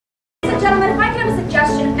gentlemen, if I can have a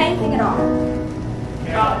suggestion, anything at all.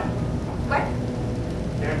 Camel. What?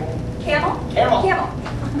 Camel. Camel? Camel.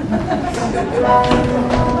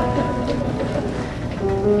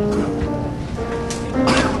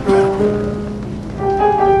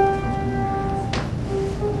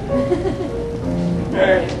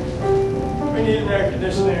 Mary, we need an air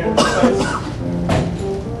conditioner in this place.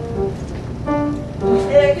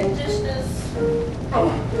 Air conditioners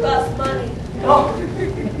cost money. Oh.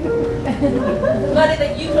 Money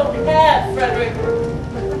that you don't have, Frederick.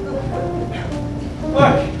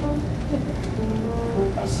 Look,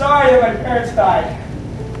 I'm sorry that my parents died,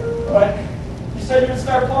 but you said you would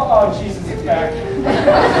start oh, Jesus, it's back.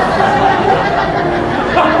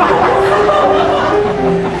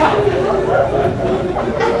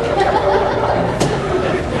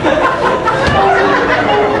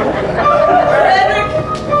 Frederick!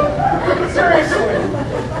 Seriously,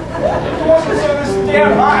 who wants to serve this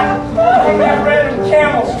damn hot? We have random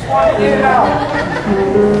camels just walking in and out.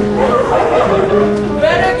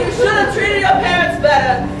 Frederick, you should have treated your parents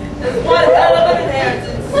better. There's one hell of an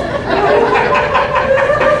inheritance.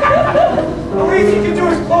 The least you can do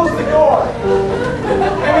is close the door.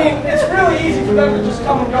 I mean, it's really easy for them to just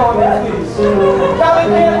come and go when they please. Now they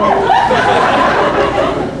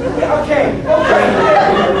can't.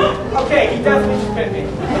 Okay, he definitely should fit me.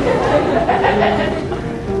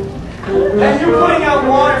 And you putting out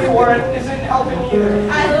water for it isn't helping either.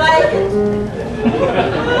 I like it.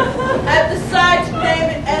 I've decided to name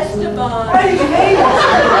it Esteban. Why did you name it?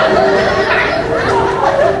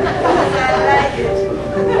 I like it.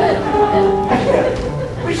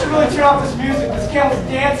 We should really turn off this music. This camel's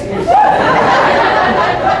dancing or something.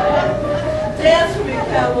 Dance for me,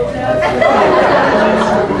 Camel, dance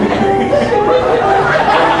for me.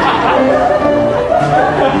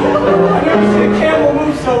 I've never seen a camel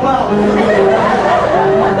move so well.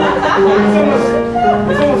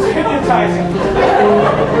 It's almost hypnotizing.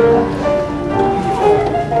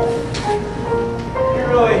 You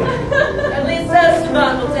really... At least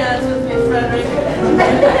Esteban will dance with me, Frederick.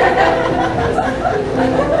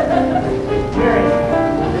 Mary,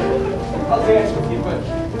 I'll dance with you, but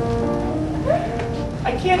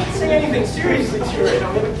I can't say anything seriously to you right now.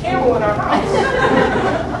 We have a camel in our house.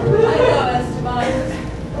 I know, Esteban.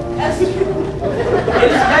 Esteban.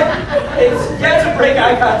 It's yet to break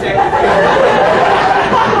eye contact.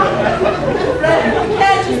 Frederick, you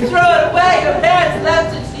can't just throw it away. Your parents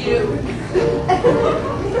left it to you.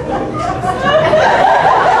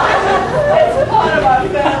 It's part of our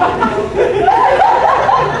family.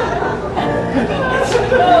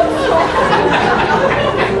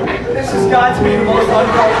 This has got to be the most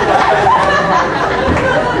uncomfortable.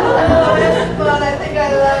 Oh, Esteban, I think I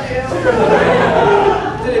love you.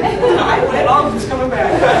 Did it die? Oh, it's coming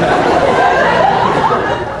back.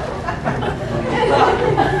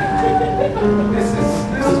 This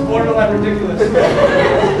is borderline ridiculous.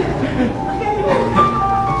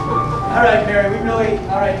 All right, Mary,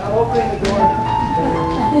 all right, I'm opening the door.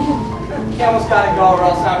 Camel's got to go or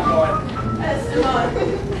else I'm going. Esteban,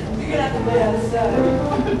 you're gonna have to wait outside.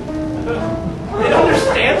 It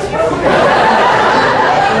understands you?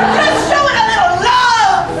 Just showing a little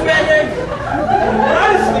love, Frederick.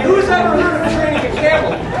 Honestly, who's ever heard of training a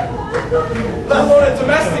camel? Let alone a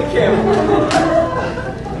domestic camel.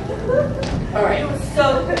 All right. You were so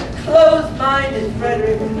close-minded,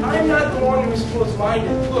 Frederick. I'm not the one who's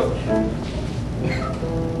close-minded. Look,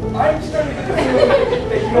 I'm starting to feel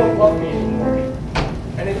that you don't love me anymore.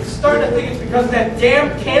 And it's starting to think it's because of that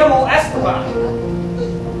damn camel Esteban.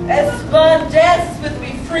 Esteban dances with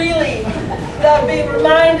me freely without being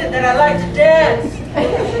reminded that I like to dance.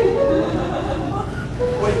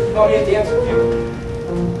 Wait, you want me to dance with you?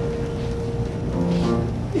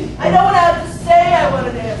 I don't have to say I want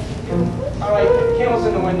to dance with you. All right, the camel's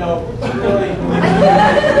in the window. Really? You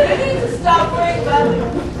need to stop worrying about it.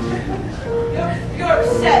 You're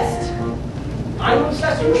obsessed. I'm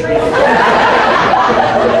obsessed with training.